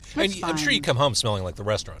And I'm sure you come home smelling like the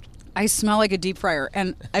restaurant. I smell like a deep fryer.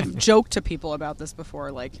 And I've joked to people about this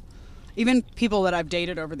before, like, even people that I've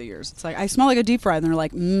dated over the years. It's like, I smell like a deep fryer. And they're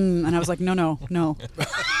like, And I was like, no.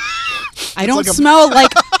 I don't smell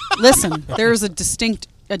like... Listen, there's a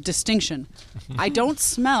distinction. I don't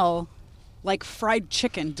smell like fried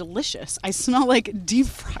chicken. Delicious. I smell like deep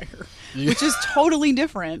fryer, which is totally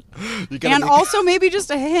different. And also maybe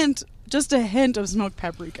just a hint of smoked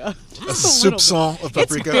paprika. A soupçon of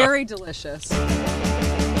paprika. It's very delicious.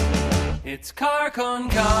 It's car con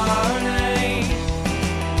carne.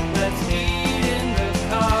 Let's eat in the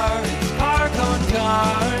car. It's car con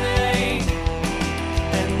carne.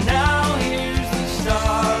 And now here's the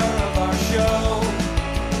star of our show,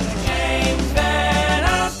 James Van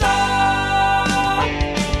Alstyne.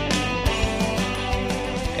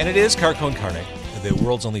 And it is Car Con Carne, the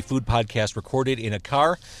world's only food podcast recorded in a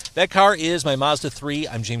car. That car is my Mazda 3.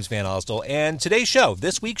 I'm James Van Alstyne. And today's show,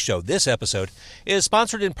 this week's show, this episode, is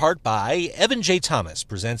sponsored in part by Evan J. Thomas,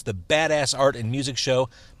 presents the Badass Art and Music Show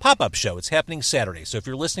pop-up show. It's happening Saturday. So if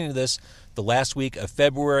you're listening to this the last week of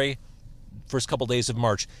February, first couple days of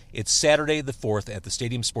March, it's Saturday the 4th at the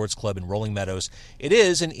Stadium Sports Club in Rolling Meadows. It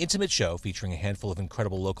is an intimate show featuring a handful of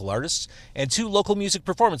incredible local artists and 2 local music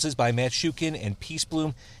performances by Matt Shukin and Peace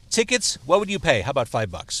Bloom. Tickets, what would you pay? How about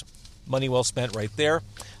 $5? Money well spent right there.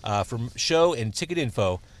 For show and ticket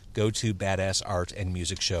info, go to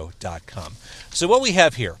badassartandmusicshow.com. So what we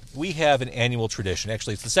have here, we have an annual tradition.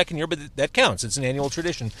 Actually, it's the second year, but that counts. It's an annual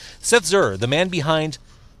tradition. Seth Zur, the man behind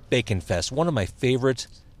Bacon Fest, one of my favorite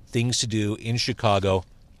things to do in Chicago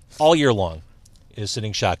all year long, is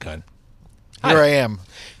sitting shotgun. Here I am.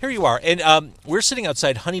 Here you are. And we're sitting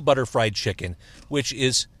outside Honey Butter Fried Chicken, which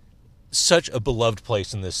is such a beloved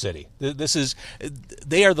place in this city.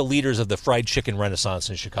 They are the leaders of the fried chicken renaissance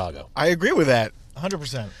in Chicago. I agree with that,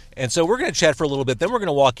 100%. And so we're going to chat for a little bit. Then we're going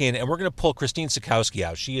to walk in and we're going to pull Christine Sikowski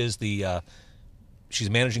out. She is she's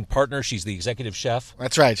managing partner. She's the executive chef.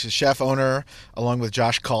 That's right. She's chef owner, along with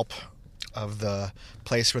Josh Culp, of the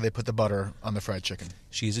place where they put the butter on the fried chicken.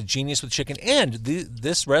 She's a genius with chicken, and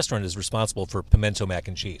this restaurant is responsible for pimento mac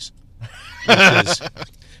and cheese,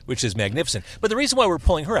 which is magnificent. But the reason why we're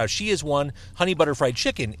pulling her out, Honey Butter Fried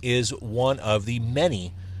Chicken is one of the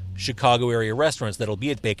many Chicago area restaurants that'll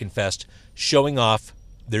be at Bacon Fest showing off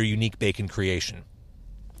their unique bacon creation.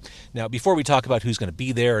 Now, before we talk about who's going to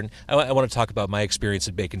be there, and I want to talk about my experience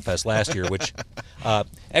at Bacon Fest last year, which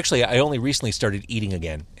actually I only recently started eating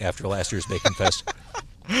again after last year's Bacon Fest.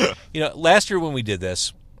 Last year when we did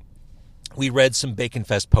this, we read some Bacon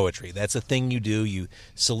Fest poetry. That's a thing you do. You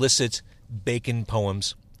solicit bacon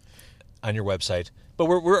poems on your website. But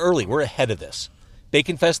we're early. We're ahead of this.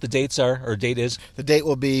 Bacon Fest, the date is? The date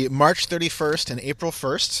will be March 31st and April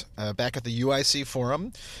 1st, back at the UIC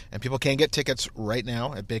Forum. And people can get tickets right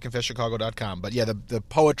now at baconfestchicago.com. But yeah, the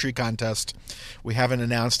poetry contest, we haven't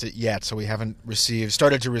announced it yet, so we haven't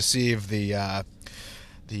started to receive the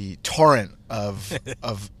torrent of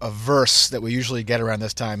verse that we usually get around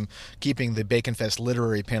this time, keeping the Bacon Fest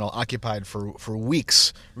literary panel occupied for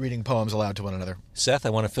weeks reading poems aloud to one another. Seth,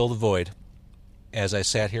 I want to fill the void. As I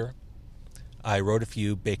sat here, I wrote a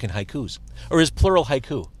few bacon haikus. Or is plural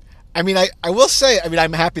haiku? I mean, I will say,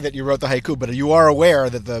 I'm happy that you wrote the haiku, but you are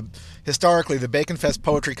aware that historically the Bacon Fest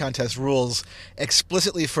Poetry Contest rules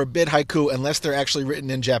explicitly forbid haiku unless they're actually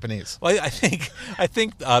written in Japanese. Well, I think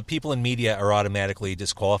people in media are automatically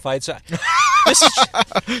disqualified. So this is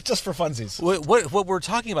just for funsies. What we're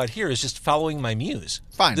talking about here is just following my muse.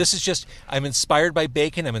 Fine. This is just, I'm inspired by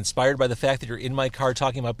bacon. I'm inspired by the fact that you're in my car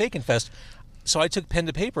talking about Bacon Fest. So I took pen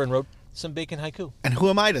to paper and wrote some bacon haiku. And who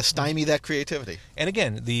am I to stymie that creativity? And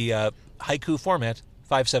again, the haiku format,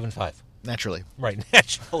 575. Naturally. Right,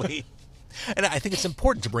 naturally. And I think it's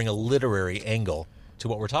important to bring a literary angle to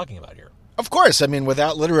what we're talking about here. Of course.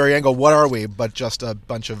 Without literary angle, what are we but just a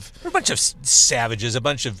bunch of... We're a bunch of savages, a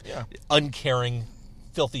bunch of uncaring,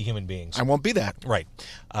 filthy human beings. I won't be that. Right.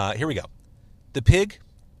 Here we go. The pig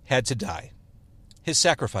had to die. His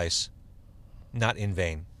sacrifice, not in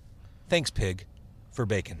vain. Thanks, pig, for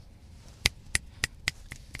bacon.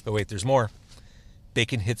 But wait, there's more.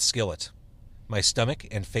 Bacon hit skillet. My stomach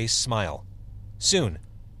and face smile. Soon,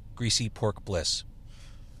 greasy pork bliss.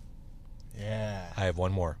 Yeah. I have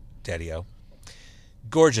one more, Daddy-O.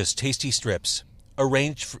 Gorgeous, tasty strips,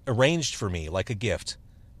 arranged for me like a gift.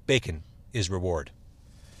 Bacon is reward.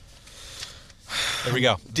 There we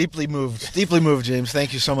go. Deeply moved, James.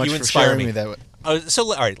 Thank you so much for sharing me that. All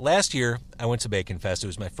right, last year I went to Bacon Fest. It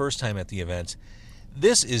was my first time at the event.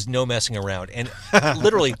 This is no messing around. And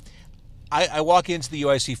literally, I walk into the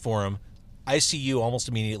UIC Forum, I see you almost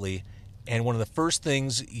immediately, and one of the first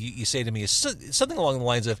things you say to me is something along the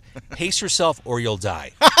lines of, pace yourself or you'll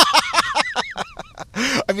die.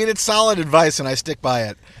 I mean, it's solid advice, and I stick by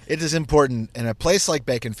it. It is important in a place like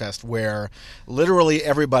Bacon Fest where literally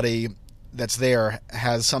everybody that's there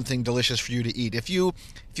has something delicious for you to eat. If you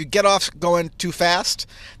get off going too fast,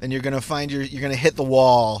 then you're going to find you're going to hit the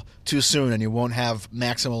wall too soon, and you won't have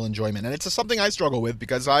maximal enjoyment. And it's something I struggle with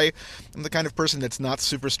because I am the kind of person that's not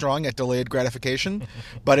super strong at delayed gratification,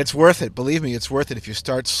 but it's worth it. Believe me, it's worth it. If you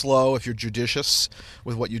start slow, if you're judicious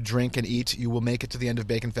with what you drink and eat, you will make it to the end of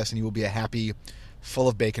Bacon Fest, and you will be a happy, full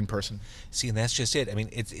of bacon person. See, and that's just it. I mean,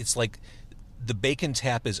 it's like the bacon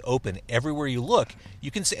tap is open everywhere you look.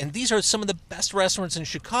 You can see, and these are some of the best restaurants in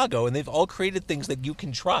Chicago, and they've all created things that you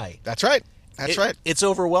can try. That's right. That's right. It's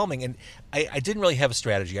overwhelming, and I didn't really have a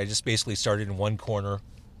strategy. I just basically started in one corner.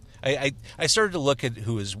 I started to look at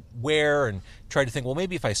who is where and tried to think, well,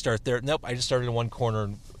 maybe if I start there. Nope, I just started in one corner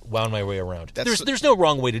and wound my way around. There's no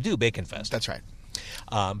wrong way to do Bacon Fest. That's right.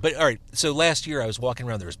 But all right, so last year I was walking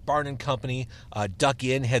around. There was Barn and Company. Duck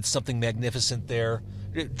Inn had something magnificent there.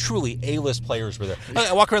 Truly A-list players were there.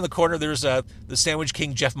 I walk around the corner. There's the Sandwich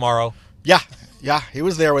King, Jeff Morrow. Yeah, he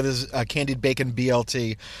was there with his candied bacon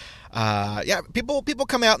BLT. People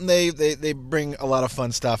come out and they bring a lot of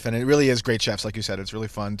fun stuff, and it really is great chefs, like you said. It's really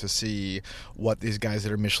fun to see what these guys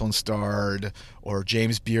that are Michelin starred or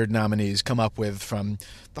James Beard nominees come up with from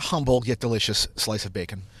the humble yet delicious slice of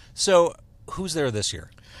bacon. So, who's there this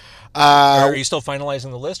year? Are you still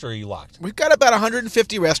finalizing the list, or are you locked? We've got about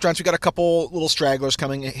 150 restaurants. We've got a couple little stragglers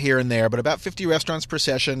coming here and there, but about 50 restaurants per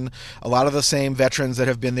session. A lot of the same veterans that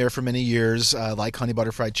have been there for many years, like Honey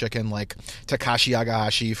Butter Fried Chicken, like Takashi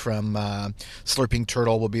Yagahashi from Slurping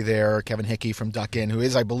Turtle will be there, Kevin Hickey from Duck Inn, who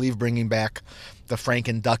is, I believe, bringing back the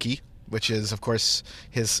Franken Ducky, which is, of course,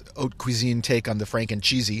 his haute cuisine take on the Franken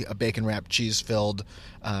Cheesy, a bacon-wrapped, cheese-filled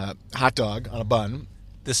hot dog on a bun.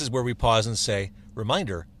 This is where we pause and say,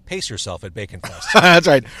 reminder, pace yourself at Bacon Fest. That's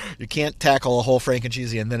right. You can't tackle a whole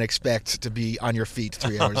Franken-Cheesy and then expect to be on your feet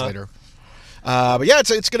 3 hours later. But yeah,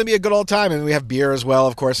 it's going to be a good old time, and we have beer as well,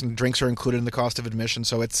 of course, and drinks are included in the cost of admission.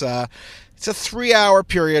 So it's a 3-hour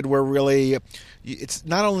period where really it's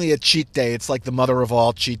not only a cheat day; it's like the mother of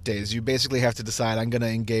all cheat days. You basically have to decide, I'm going to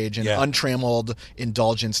engage in untrammeled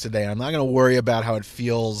indulgence today. I'm not going to worry about how it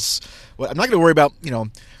feels. I'm not going to worry about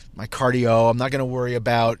my cardio. I'm not going to worry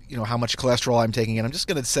about how much cholesterol I'm taking in. I'm just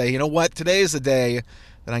going to say, you know what, today is the day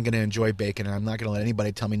that I'm going to enjoy bacon, and I'm not going to let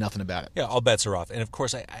anybody tell me nothing about it. Yeah, all bets are off. And of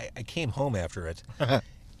course, I came home after it,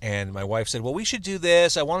 and my wife said, well, we should do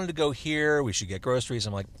this. I wanted to go here. We should get groceries.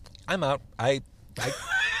 I'm like, I'm out. I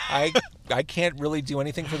can't really do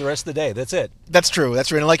anything for the rest of the day. That's it. That's true. That's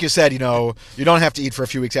true. And like you said, you don't have to eat for a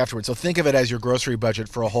few weeks afterwards. So think of it as your grocery budget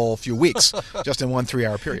for a whole few weeks, just in one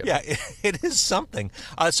 3-hour period. Yeah, it is something.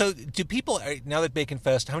 So do people, now that Bacon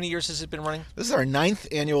Fest, how many years has it been running? This is our 9th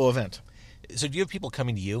annual event. So do you have people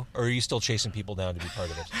coming to you, or are you still chasing people down to be part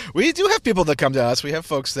of it? We do have people that come to us. We have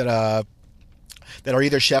folks that are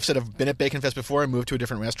either chefs that have been at Bacon Fest before and moved to a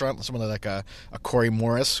different restaurant. Someone like a Corey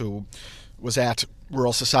Morris, who was at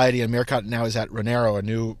Rural Society and Marriott, now is at Renero, a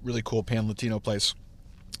new really cool pan-Latino place.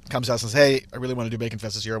 Comes to us and says, hey, I really want to do Bacon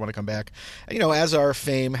Fest this year. I want to come back. And, as our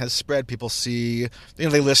fame has spread, people see, they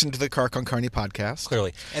listen to the Car Con Carne podcast.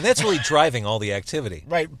 Clearly. And that's really driving all the activity.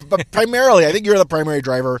 Right. But primarily, I think you're the primary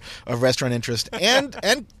driver of restaurant interest and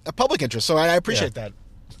a public interest. So I appreciate that.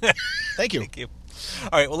 Thank you. Thank you.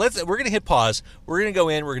 All right, well, we're going to hit pause. We're going to go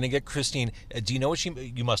in. We're going to get Christine. Do you know what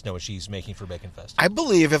you must know what she's making for Bacon Fest? I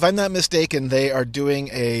believe, if I'm not mistaken, they are doing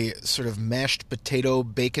a sort of mashed potato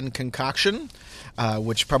bacon concoction,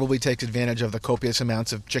 which probably takes advantage of the copious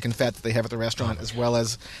amounts of chicken fat that they have at the restaurant, as well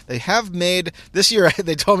as they have made, this year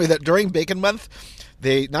they told me that during Bacon Month,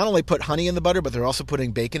 they not only put honey in the butter, but they're also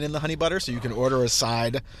putting bacon in the honey butter, so you can order a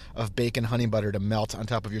side of bacon honey butter to melt on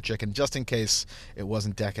top of your chicken, just in case it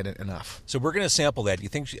wasn't decadent enough. So we're going to sample that. Do you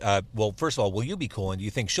think, well, first of all, will you be cool, and do you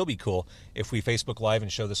think she'll be cool if we Facebook Live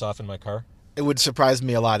and show this off in my car? It would surprise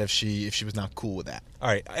me a lot if she was not cool with that. All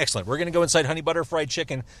right, excellent. We're going to go inside Honey Butter Fried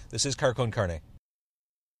Chicken. This is Car Con Carne.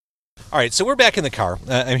 All right, so we're back in the car.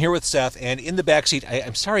 I'm here with Seth, and in the back seat,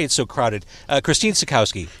 I'm sorry it's so crowded, Christine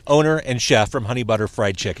Sikowski, owner and chef from Honey Butter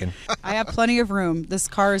Fried Chicken. I have plenty of room. This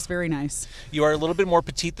car is very nice. You are a little bit more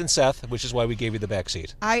petite than Seth, which is why we gave you the back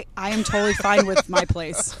seat. I am totally fine with my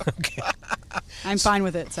place. Okay. I'm fine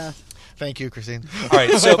with it, Seth. Thank you, Christine. All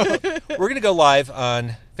right, so we're going to go live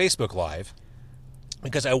on Facebook Live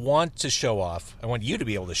because I want you to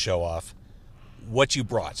be able to show off what you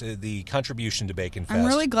brought, the contribution to Bacon Fest. I'm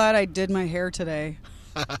really glad I did my hair today.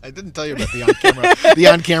 I didn't tell you about the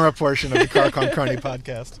on-camera portion of the Car Con Carne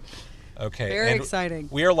podcast. Okay. Very and exciting.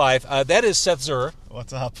 We are live. That is Seth Zurer,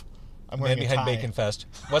 What's up? I'm man wearing a behind tie. Bacon Fest.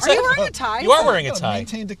 What's Are that? you wearing a tie? You are wearing a No, tie.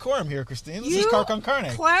 Maintain decorum here, Christine. This You is Car Con Carne.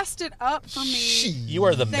 classed it up for me. She. You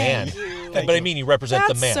are the man. Thank you. But I mean, you represent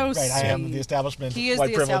That's the man. so Right, I am sweet. the establishment. He is white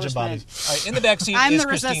the privilege establishment. embodied. All right, in the back seat I'm is the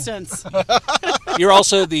Christine. resistance. You're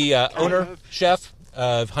also the owner, chef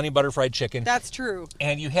of Honey Butter Fried Chicken. That's true.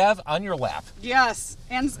 And you have on your lap, Yes,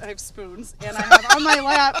 and I have spoons, and I have on my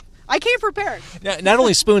lap. I came prepared. not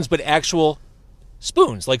only spoons, but actual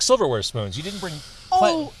spoons, like silverware spoons. You didn't bring...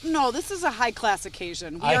 Oh no, this is a high class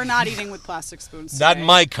occasion. We are not eating with plastic spoons. Not today. in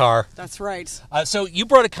my car. That's right. So you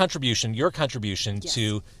brought a contribution, your contribution Yes.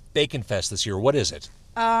 to Bacon Fest this year. What is it?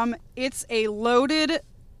 It's a loaded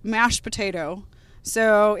mashed potato.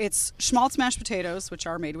 So it's schmaltz mashed potatoes, which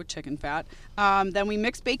are made with chicken fat. Then we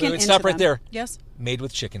mix bacon Wait, into stop right them. there. Yes, Made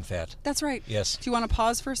with chicken fat. that's right. Yes. Do you want to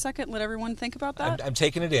pause for a second? Let everyone think about that. I'm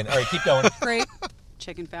taking it in. All right, keep going. Great.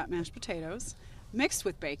 Chicken fat mashed potatoes mixed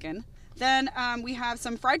with bacon. Then we have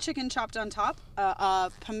some fried chicken chopped on top,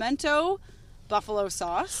 pimento buffalo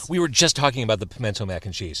sauce. We were just talking about the pimento mac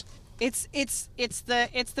and cheese. It's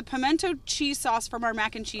the pimento cheese sauce from our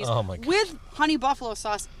mac and cheese Oh, my God. with honey buffalo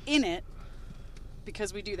sauce in it,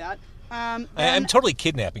 because we do that. I'm Then- totally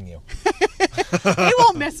kidnapping you. They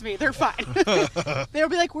won't miss me. They're fine. They'll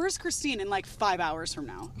be like, "Where's Christine?" in like 5 hours from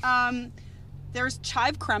now. There's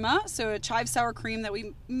chive crema, so a chive sour cream that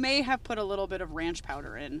we may have put a little bit of ranch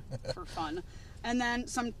powder in for fun, and then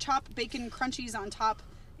some chopped bacon crunchies on top,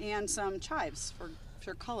 and some chives for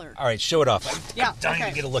color. All right, show it off. Yeah, I'm dying okay.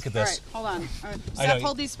 to get a look at this. All right, hold on. All right. I know. Seth,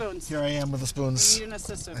 hold these spoons. Here I am with the We spoons. need an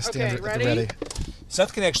assistant. I stand Okay, at ready? the ready.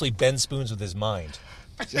 Seth can actually bend spoons with his mind.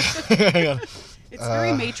 It's very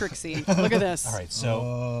matrixy. Look at this. All right,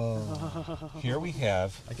 so here we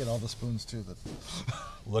have. I get all the spoons too.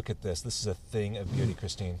 Look at this. This is a thing of beauty,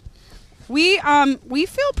 Christine. We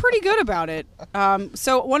feel pretty good about it.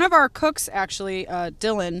 So one of our cooks, actually,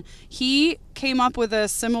 Dylan, he came up with a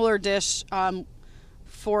similar dish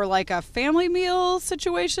for like a family meal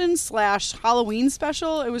situation / Halloween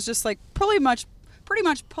special. It was just like pretty much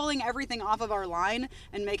pulling everything off of our line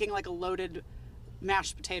and making like a loaded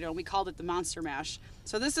mashed potato, and we called it the Monster Mash.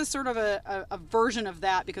 So this is sort of a version of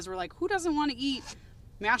that, because we're like, who doesn't want to eat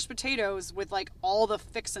mashed potatoes with like all the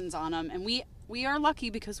fixins on them? And we are lucky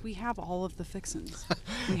because we have all of the fixins.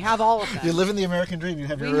 We have all of them. You live in the American dream. You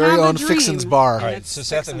have We your very have a own dream. Fixins bar. All right, it's so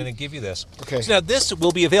Seth, I'm fixin'. going to give you this. Okay. So now this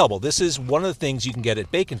will be available. This is one of the things you can get at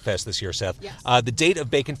Bacon Fest this year, Seth. Yes. The date of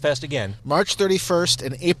Bacon Fest again. March 31st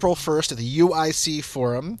and April 1st at the UIC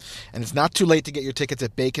Forum. And it's not too late to get your tickets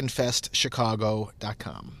at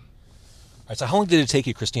baconfestchicago.com. All right, so how long did it take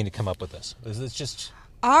you, Christine, to come up with this? Was this just...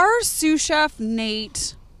 Our sous chef,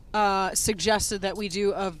 Nate, suggested that we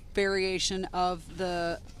do a variation of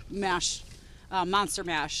the mash, Monster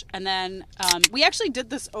Mash. And then we actually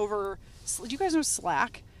did this over, do you guys know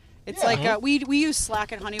Slack? It's like we use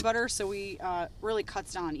Slack and Honey Butter, so we really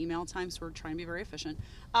cuts down on email time, so we're trying to be very efficient.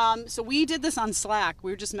 So we did this on Slack.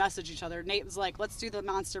 We would just message each other. Nate was like, let's do the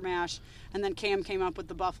Monster Mash. And then Cam came up with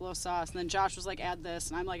the buffalo sauce. And then Josh was like, add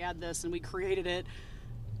this. And I'm like, add this. And we created it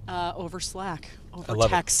over Slack, over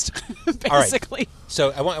love it. text, All right. basically.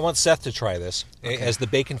 So I want Seth to try this as the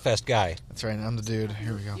Bacon Fest guy. That's right. I'm the dude.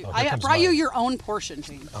 Here we go. I comes brought you mine. your own portion,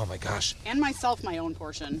 Gene. Oh, my gosh. And myself my own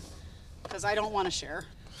portion, because I don't want to share.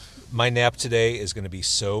 My nap today is going to be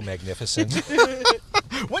so magnificent.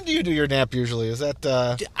 When do you do your nap usually? Is that...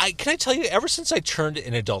 Can I tell you, ever since I turned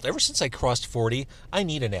an adult, ever since I crossed 40, I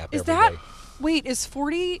need a nap Is every that... day. Wait, is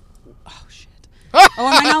 40... Oh, shit. Oh,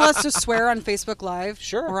 am I not allowed to swear on Facebook Live?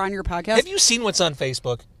 Sure. Or on your podcast? Have you seen what's on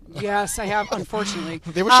Facebook? Yes, I have, unfortunately.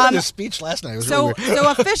 They were showing this speech last night. It was really weird.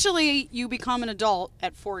 So officially, you become an adult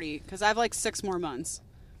at 40, because I have like 6 more months.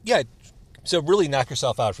 Yeah. So really knock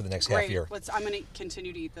yourself out for the next half Great. year. I'm going to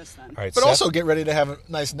continue to eat this then. All right, But Seth, also get ready to have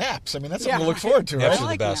nice naps. I mean, that's something to look forward to, right? Naps I are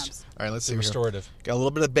like the best. naps. All right, let's see. the here. restorative. Got a little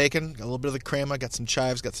bit of bacon, got a little bit of the crema, got some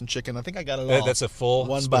chives, got some chicken. I think I got it all. That's a full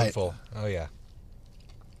one bite. spoonful. Oh, yeah.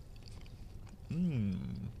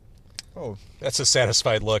 Oh, That's a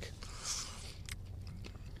satisfied look.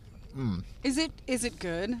 Is it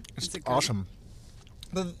good? it's Is it good? awesome.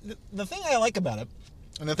 The thing I like about it,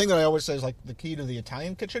 and the thing that I always say is like the key to the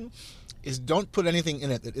Italian kitchen, is don't put anything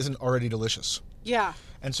in it that isn't already delicious. Yeah.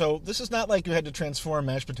 And so this is not like you had to transform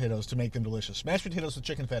mashed potatoes to make them delicious. Mashed potatoes with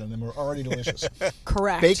chicken fat in them were already delicious.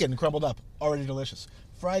 Correct. Bacon crumbled up, already delicious.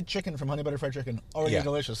 Fried chicken from Honey Butter Fried Chicken, already Yeah.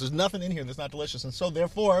 delicious. There's nothing in here that's not delicious, and so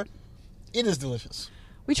therefore, it is delicious.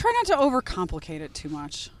 We try not to overcomplicate it too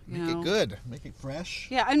much. You Make know? it good. Make it fresh.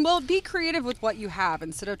 Yeah, and well, be creative with what you have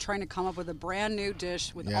instead of trying to come up with a brand new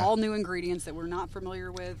dish with Yeah. all new ingredients that we're not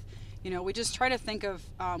familiar with. We just try to think of,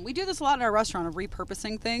 we do this a lot in our restaurant, of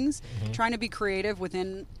repurposing things, trying to be creative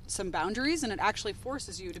within some boundaries, and it actually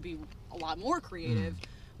forces you to be a lot more creative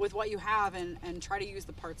with what you have and try to use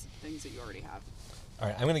the parts of things that you already have. All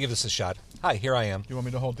right, I'm going to give this a shot. Hi, here I am. You want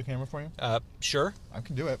me to hold the camera for you? Sure. I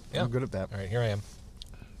can do it. Yeah. I'm good at that. All right, here I am.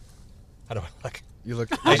 How do I look? You look.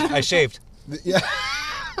 I shaved. Yeah.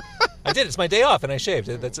 I did. It's my day off, and I shaved.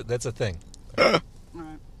 That's a thing. All right.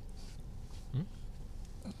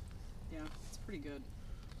 Yeah, it's pretty good.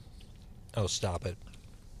 Oh, stop it.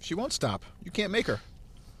 She won't stop. You can't make her.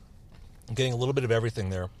 I'm getting a little bit of everything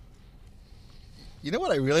there. You know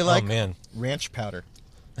what I really like? Oh, man. Ranch powder.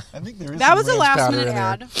 I think there is. That some was a ranch last powder minute in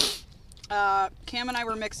there. ad. Cam and I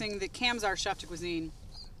were mixing Cam's our chef de cuisine.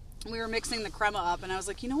 We were mixing the crema up, and I was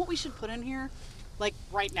like, you know what we should put in here, like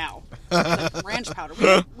right now, like ranch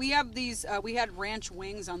powder. We have these. We had ranch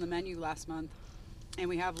wings on the menu last month, and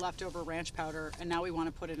we have leftover ranch powder, and now we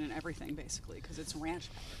want to put it in everything basically because it's ranch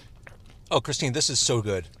powder. Oh, Christine, this is so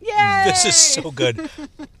good. Yay! This is so good.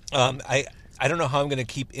 I don't know how I'm going to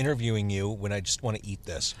keep interviewing you when I just want to eat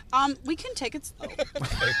this. We can take it slow.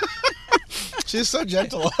 She's so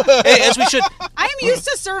gentle. Hey, as we should. I'm used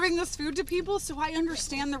to serving this food to people, so I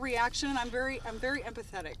understand the reaction. I'm very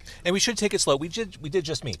empathetic. And we should take it slow. We did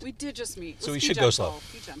just meet. We did just meet. So Let's we be should go gentle.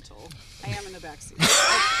 slow. Be gentle. I am in the backseat.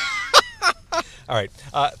 All right.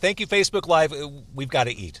 Thank you, Facebook Live. We've got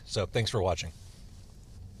to eat. So thanks for watching.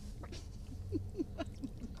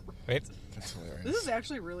 Right? That's hilarious. This is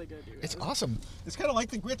actually really good, dude. It's awesome. It's kind of like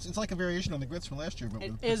the grits. It's like a variation on the grits from last year, but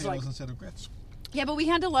It with is potatoes like- instead of grits. Yeah, but we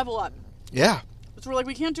had to level up. Yeah. So we're like,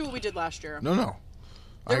 we can't do what we did last year. No.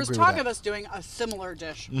 There I was agree talk with of that. us doing a similar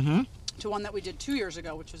dish to one that we did 2 years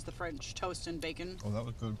ago, which was the French toast and bacon Oh, that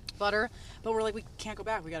was good. butter. But we're like, we can't go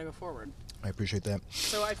back. We got to go forward. I appreciate that.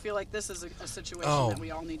 So I feel like this is a situation Oh. that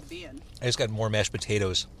we all need to be in. I just got more mashed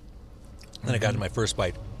potatoes than I got in my first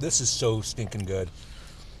bite. This is so stinking good.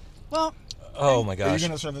 Well, Oh, my Are you gosh.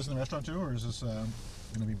 going to serve this in the restaurant too, or is this going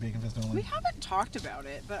to be Bacon Fest only? we haven't talked about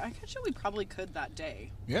it, but I bet you we probably could that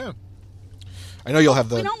day. Yeah. I know you'll have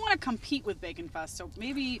the. We don't want to compete with Bacon Fest, so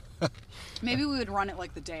maybe we would run it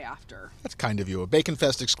like the day after. That's kind of you. A Bacon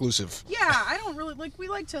Fest exclusive. Yeah, I don't really like. We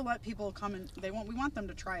like to let people come and we want them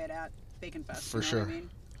to try it at Bacon Fest. For you know sure. What I mean?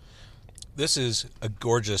 This is a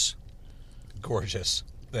gorgeous, gorgeous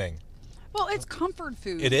thing. Well, it's comfort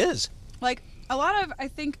food. It is. Like a lot of, I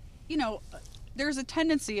think, there's a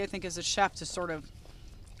tendency, I think, as a chef to sort of,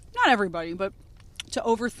 not everybody, but to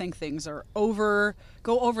overthink things or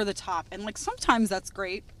go over the top, and like sometimes that's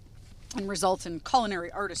great and results in culinary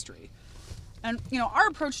artistry. And our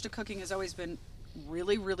approach to cooking has always been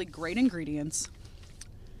really, really great ingredients,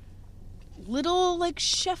 little like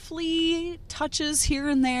chefly touches here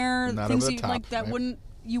and there, Not things over the you, top, like that right.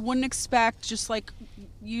 you wouldn't expect, just like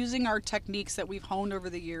using our techniques that we've honed over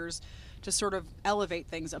the years to sort of elevate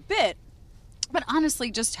things a bit. But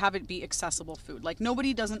honestly, just have it be accessible food. Like,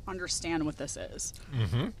 nobody doesn't understand what this is.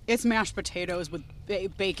 Mm-hmm. It's mashed potatoes with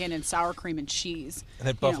bacon and sour cream and cheese. And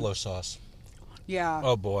that You know. buffalo sauce. Yeah.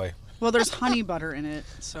 Oh, boy. Well, there's honey butter in it,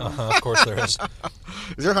 so Of course there is.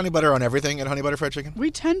 Is there honey butter on everything at Honey Butter Fried Chicken? we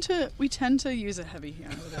tend to use a heavy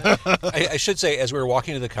hand with it. I should say, as we were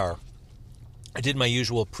walking to the car, I did my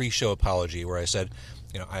usual pre-show apology where I said,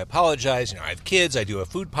 I apologize. I have kids. I do a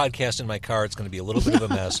food podcast in my car. It's going to be a little bit of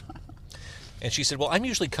a mess. And she said, well, I'm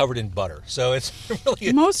usually covered in butter. So it's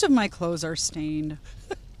really... Most of my clothes are stained.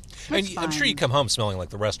 And That's I'm sure fine. you come home smelling like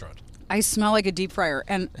the restaurant. I smell like a deep fryer,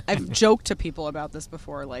 and I've joked to people about this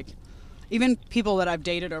before, like even people that I've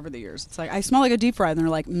dated over the years. It's like, I smell like a deep fryer, and they're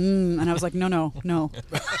like, and I was like, no.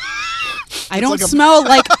 I don't like a- smell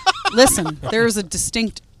like. Listen, there's a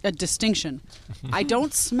distinction. I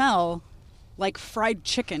don't smell like fried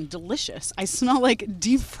chicken, delicious. I smell like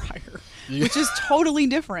deep fryer, which is totally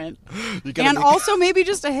different, You gotta and be- also maybe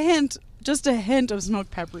just a hint of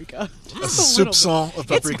smoked paprika. Just soup little bit. song of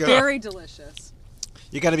paprika. It's very delicious.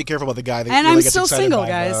 You got to be careful about the guy that And really I'm gets still excited single, by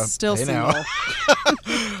guys. the- Still Hey, single.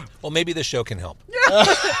 now. Well, maybe this show can help.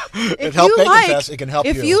 It helped Bacon Fest. It can help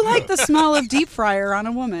if you. you like the smell of deep fryer on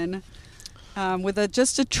a woman, with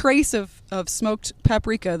just a trace of smoked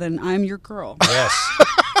paprika, then I'm your girl. Yes.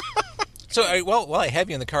 So, while I have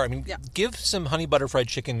you in the car, Yeah. give some Honey Butter Fried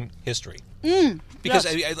Chicken history. Because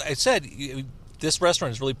yes. I said this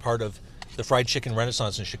restaurant is really part of the fried chicken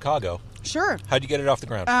renaissance in Chicago. Sure. How'd you get it off the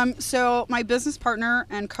ground? So my business partner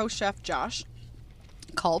and co-chef Josh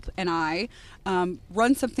Culp and I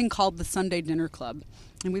run something called the Sunday Dinner Club.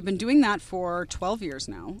 And we've been doing that for 12 years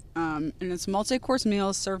now. And it's multi-course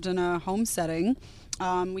meals served in a home setting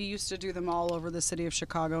We used to do them all over the city of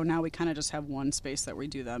Chicago. Now we kind of just have one space that we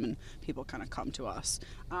do them, and people kind of come to us.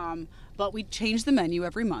 But we change the menu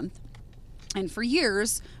every month. And for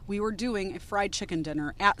years, we were doing a fried chicken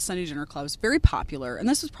dinner at Sunday Dinner Clubs. Very popular. And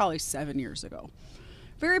this was probably 7 years ago.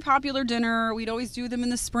 Very popular dinner. We'd always do them in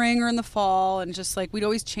the spring or in the fall. And just like, we'd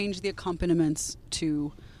always change the accompaniments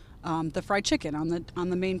to the fried chicken on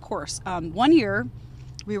the main course. One year,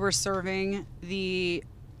 we were serving the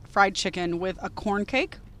fried chicken with a corn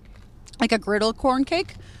cake, like a griddle corn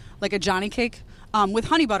cake, like a Johnny cake, with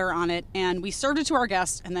honey butter on it, and we served it to our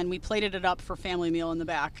guests, and then we plated it up for family meal in the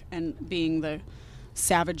back. And being the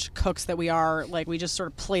savage cooks that we are, like, we just sort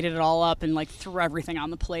of plated it all up and like threw everything on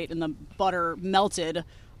the plate, and the butter melted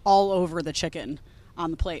all over the chicken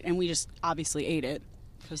on the plate, and we just obviously ate it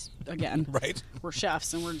because, again, Right. we're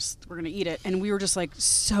chefs and we're gonna eat it. And we were just like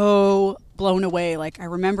so blown away. Like, I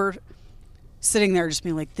remember sitting there just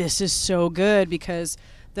being like, this is so good, because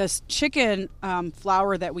this chicken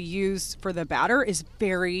flour that we use for the batter is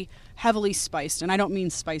very heavily spiced. And I don't mean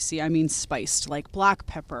spicy, I mean spiced, like black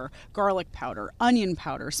pepper, garlic powder, onion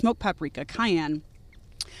powder, smoked paprika, cayenne.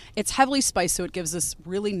 It's heavily spiced, so it gives this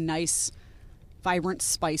really nice, vibrant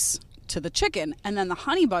spice to the chicken. And then the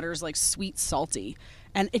honey butter is like sweet, salty.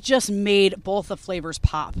 And it just made both the flavors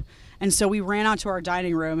pop. And so we ran out to our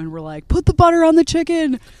dining room and we're like, put the butter on the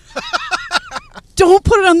chicken. Don't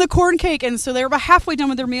put it on the corn cake. And so they were about halfway done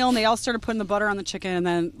with their meal, and they all started putting the butter on the chicken. And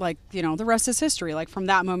then, like, you know, the rest is history. Like, from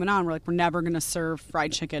that moment on, we're like, we're never going to serve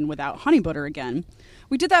fried chicken without honey butter again.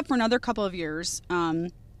 We did that for another couple of years.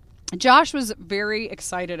 Josh was very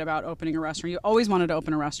excited about opening a restaurant. You always wanted to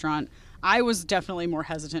open a restaurant. I was definitely more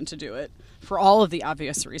hesitant to do it for all of the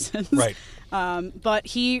obvious reasons. Right. But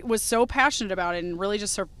he was so passionate about it and really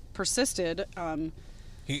just sort of persisted.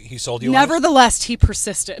 He sold you on it? Nevertheless, he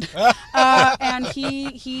persisted. And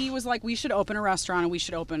he was like, we should open a restaurant and we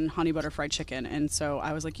should open Honey Butter Fried Chicken. And so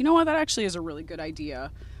I was like, you know what? That actually is a really good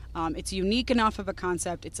idea. It's unique enough of a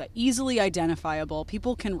concept. It's easily identifiable.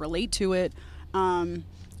 People can relate to it.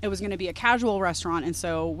 It was going to be a casual restaurant. And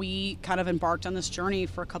so we kind of embarked on this journey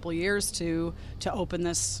for a couple of years to open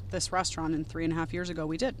this restaurant. And 3.5 years ago,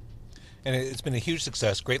 we did. And it's been a huge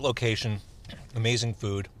success. Great location, amazing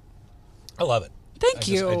food. I love it. Thank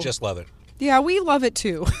you. I just love it. Yeah, we love it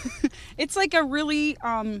too. It's like a really,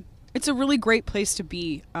 it's a really great place to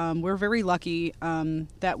be. We're very lucky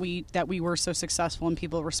that we were so successful and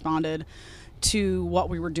people responded to what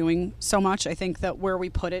we were doing so much. I think that where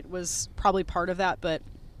we put it was probably part of that, but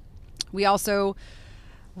we also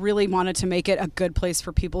really wanted to make it a good place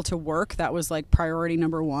for people to work. That was like priority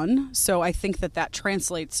number one. So I think that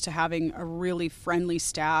translates to having a really friendly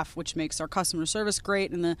staff, which makes our customer service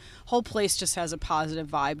great, and the whole place just has a positive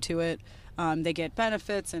vibe to it. They get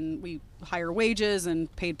benefits, and we hire wages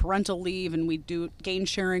and paid parental leave, and we do gain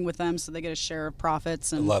sharing with them, so they get a share of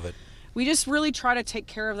profits. And I love it. We just really try to take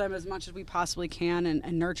care of them as much as we possibly can,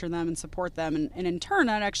 and nurture them and support them. And in turn,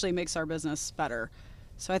 that actually makes our business better.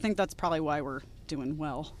 So I think that's probably why we're doing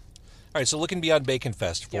well. All right, so looking beyond Bacon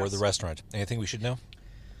Fest for Yes. the restaurant, anything we should know?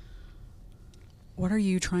 What are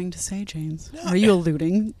you trying to say, James? Are you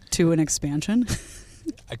alluding to an expansion?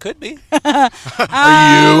 I could be. Are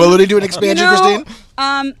you alluding to an expansion, Christine?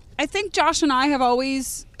 I think Josh and I have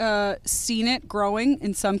always seen it growing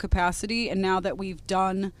in some capacity, and now that we've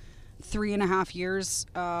done 3.5 years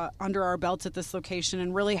under our belts at this location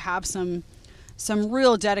and really have some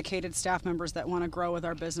real dedicated staff members that want to grow with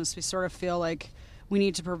our business, we sort of feel like we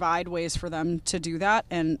need to provide ways for them to do that.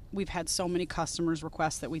 And we've had so many customers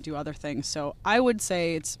request that we do other things. So I would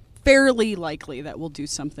say it's fairly likely that we'll do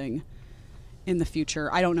something in the future.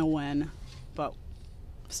 I don't know when, but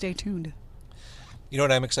stay tuned. You know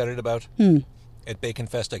what I'm excited about? At Bacon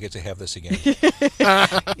Fest, I get to have this again.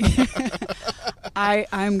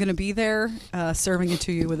 I'm going to be there serving it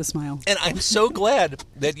to you with a smile. And I'm so glad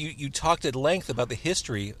that you talked at length about the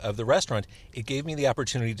history of the restaurant. It gave me the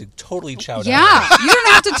opportunity to totally chow down. Yeah, you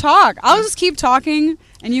don't have to talk. I'll just keep talking,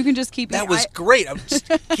 and you can just keep... That was great. Just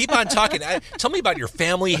keep on talking. Tell me about your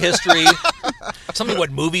family history. Tell me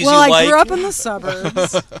what movies Well, you like. I grew up in the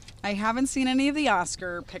suburbs. I haven't seen any of the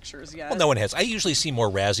Oscar pictures yet. Well, no one has. I usually see more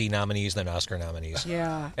Razzie nominees than Oscar nominees.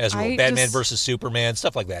 Yeah. As well. Batman versus Superman,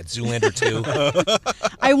 stuff like that. Zoolander 2.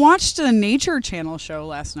 I watched a Nature Channel show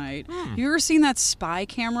last night. You ever seen that spy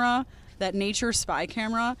camera? That nature spy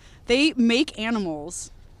camera? They make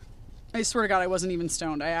animals. I swear to God, I wasn't even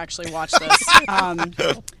stoned. I actually watched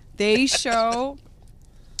this. They show...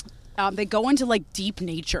 they go into, like, deep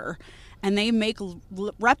nature, and they make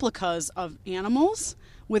replicas of animals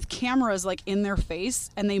with cameras, like, in their face,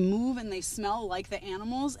 and they move and they smell like the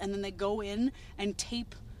animals, and then they go in and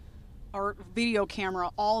tape our video camera,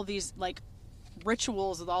 all of these like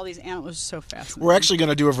rituals with all these animals. So fascinating. We're actually going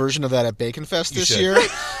to do a version of that at Bacon Fest this should. year.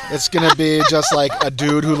 It's going to be just like a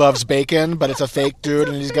dude who loves bacon, but it's a fake dude,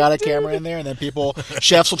 and he's got a camera in there, and then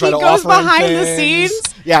chefs will try He to goes offer him behind the things.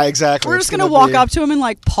 scenes? Yeah, exactly. We're It's just gonna walk be- up to him and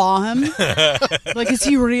like paw him. Like, is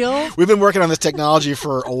he real? We've been working on this technology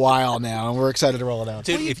for a while now, and we're excited to roll it out.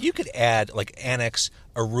 Dude, if you could add, like, annex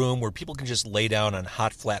a room where people can just lay down on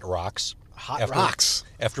hot, flat rocks. Rocks.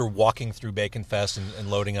 After walking through Bacon Fest and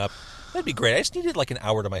loading up. That'd be great. I just needed, like, an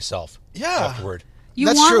hour to myself Yeah. afterward. You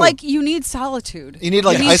That's want true. you need solitude. You need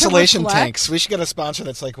like to isolation reflect. tanks. We should get a sponsor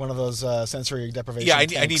that's like one of those sensory deprivation Yeah, I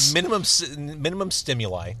tanks. need minimum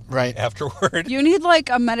stimuli Right. afterward. You need like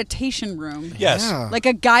a meditation room. Yes. Yeah. Like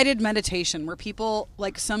a guided meditation where people,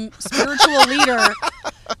 like some spiritual leader,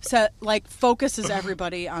 focuses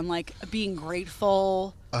everybody on like being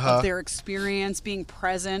grateful of their experience, being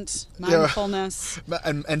present, mindfulness.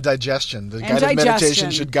 And digestion. The And guided meditation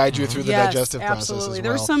digestion. should guide you through the Yes, digestive absolutely. process as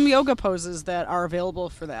There's well. some yoga poses that are available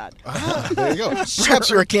for that. There you go. Perhaps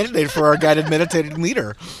you're a candidate for our guided meditating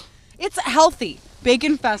leader. It's healthy.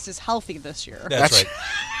 Bacon Fest is healthy this year. That's That's-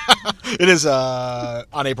 right. It is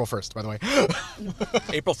on April 1st, by the way.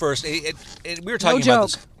 April 1st. We were talking No about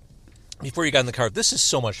joke. this before you got in the car. This is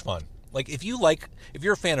so much fun. Like, if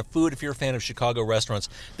you're a fan of food, if you're a fan of Chicago restaurants,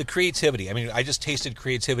 the creativity. I mean, I just tasted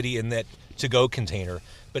creativity in that to-go container,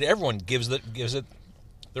 but everyone gives it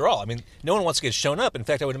their all. I mean, no one wants to get shown up. In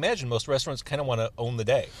fact, I would imagine most restaurants kind of want to own the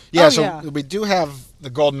day. Yeah, Oh, so yeah. we do have the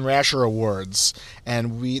Golden Rasher Awards,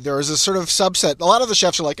 and there is a sort of subset. A lot of the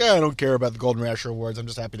chefs are like, I don't care about the Golden Rasher Awards. I'm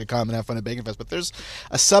just happy to come and have fun at Bacon Fest. But there's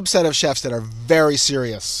a subset of chefs that are very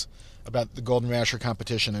serious about the Golden Rasher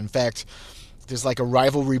competition. In fact, there's like a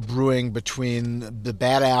rivalry brewing between the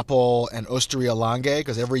Bad Apple and Osteria Lange,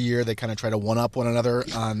 because every year they kind of try to one-up one another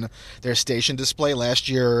on their station display. Last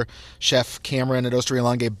year, Chef Cameron at Osteria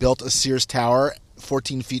Lange built a Sears Tower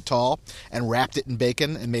 14 feet tall and wrapped it in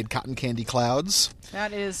bacon and made cotton candy clouds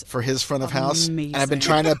That is for his front of house. Amazing. And I've been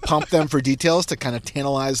trying to pump them for details to kind of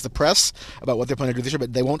tantalize the press about what they're planning to do this year,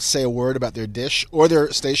 but they won't say a word about their dish or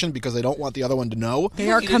their station because they don't want the other one to know.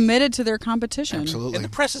 they are committed to their competition. Absolutely. And the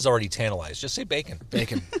press is already tantalized. Just say bacon.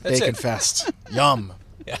 Bacon. That's Bacon it. Fest. Yum.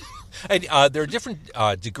 Yeah. And, there are different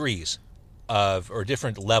degrees or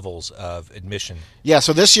different levels of admission. Yeah,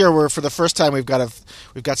 so this year for the first time we've got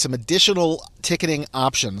some additional ticketing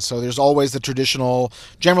options. So there's always the traditional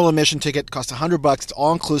general admission ticket, costs $100. It's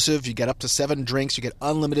all inclusive. You get up to 7 drinks. You get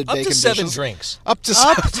unlimited Up bacon to 7 dishes. drinks. Up to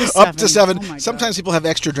Up to up to 7. Oh my God. Sometimes people have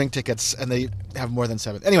extra drink tickets and they have more than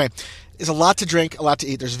 7. Anyway, there's a lot to drink, a lot to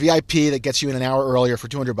eat. There's VIP that gets you in an hour earlier for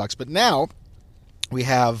 $200. But now we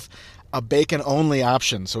have a bacon-only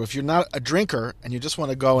option. So if you're not a drinker and you just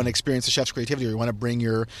want to go and experience the chef's creativity, or you want to bring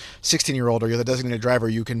your 16-year-old or you're the designated driver,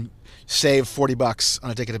 you can save $40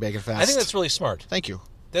 on a ticket to Bacon Fest. I think that's really smart. Thank you.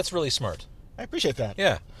 That's really smart. I appreciate that.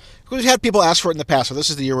 Yeah. We've had people ask for it in the past, so this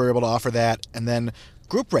is the year we're able to offer that. And then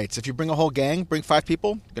group rates. If you bring a whole gang, bring 5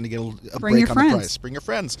 people, you're going to get a Bring break your on friends. the price. Bring your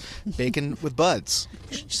friends. Bacon with buds.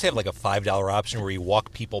 You should just have like a $5 option where you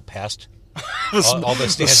walk people past all the The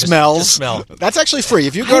stands. smells. Just smell. That's actually free.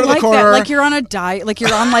 If you go I to the like corner. that. Like you're on a diet. Like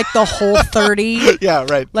you're on like the Whole 30. Yeah,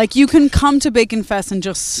 right. Like you can come to Bacon Fest and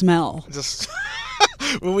just smell. Just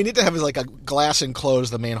what we need to have is like a glass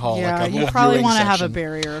enclosed the main hall. Yeah, like a you little probably viewing want to have a section.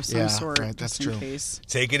 barrier of some Yeah, sort. right, that's just in true. case.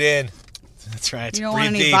 Take it in. That's right. You don't Breathe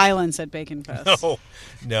want any deep. violence at Bacon Fest.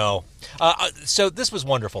 No. So this was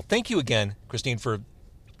wonderful. Thank you again, Christine, for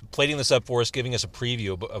plating this up for us, giving us a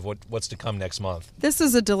preview of what's to come next month. This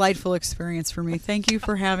is a delightful experience for me. Thank you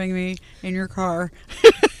for having me in your car.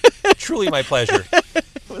 Truly my pleasure. It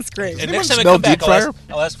was great. And next time I smell come back, deep fryer?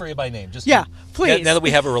 I'll ask for you by name. Just Yeah, please. Now that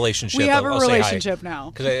we have a relationship, We have a I'll say hi. relationship now.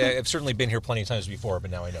 Because I've certainly been here plenty of times before,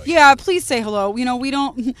 but now I know you. Yeah, please say hello. You know, we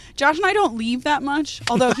don't. Josh and I don't leave that much.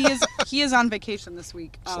 Although he is on vacation this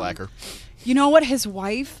week. Slacker. You know what? His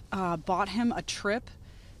wife bought him a trip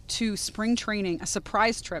to spring training, a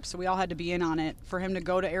surprise trip. So we all had to be in on it for him to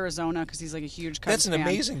go to Arizona because he's like a huge Cubs That's an fan.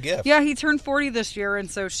 amazing gift. Yeah, he turned 40 this year, and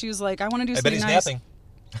so she was like, "I want to do I bet something he's nice." napping.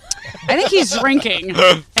 I think he's drinking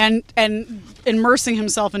and immersing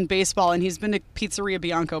himself in baseball, and he's been to Pizzeria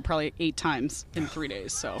Bianco probably 8 times in 3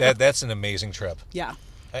 days. So That's an amazing trip. yeah.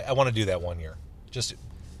 I want to do that one year. Just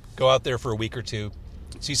go out there for a week or two,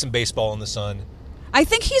 see some baseball in the sun. I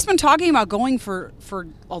think he's been talking about going for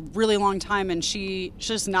a really long time, and she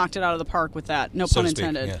just knocked it out of the park with that. No So pun to speak,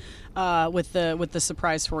 intended. With the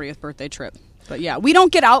surprise 40th birthday trip. But yeah, we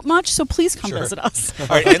don't get out much, so please come Sure. visit us. All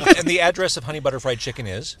right, and the address of Honey Butter Fried Chicken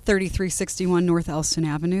is? 3361 North Elston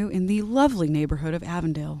Avenue in the lovely neighborhood of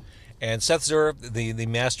Avondale. And Seth Zur, the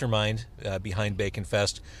mastermind behind Bacon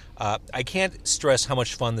Fest, I can't stress how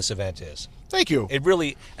much fun this event is. Thank you. It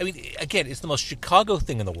really, I mean, again, it's the most Chicago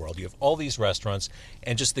thing in the world. You have all these restaurants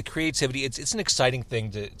and just the creativity. It's an exciting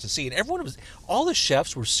thing to see. And all the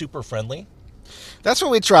chefs were super friendly. That's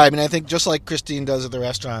what we try. I mean, I think just like Christine does at the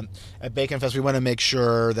restaurant at Bacon Fest, we want to make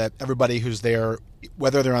sure that everybody who's there,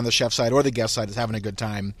 whether they're on the chef side or the guest side, is having a good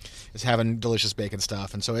time, is having delicious bacon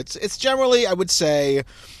stuff. And so it's generally, I would say,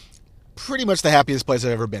 pretty much the happiest place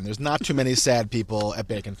I've ever been. There's not too many sad people at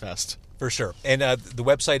Bacon Fest. For sure. And the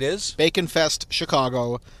website is?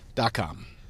 BaconFestChicago.com.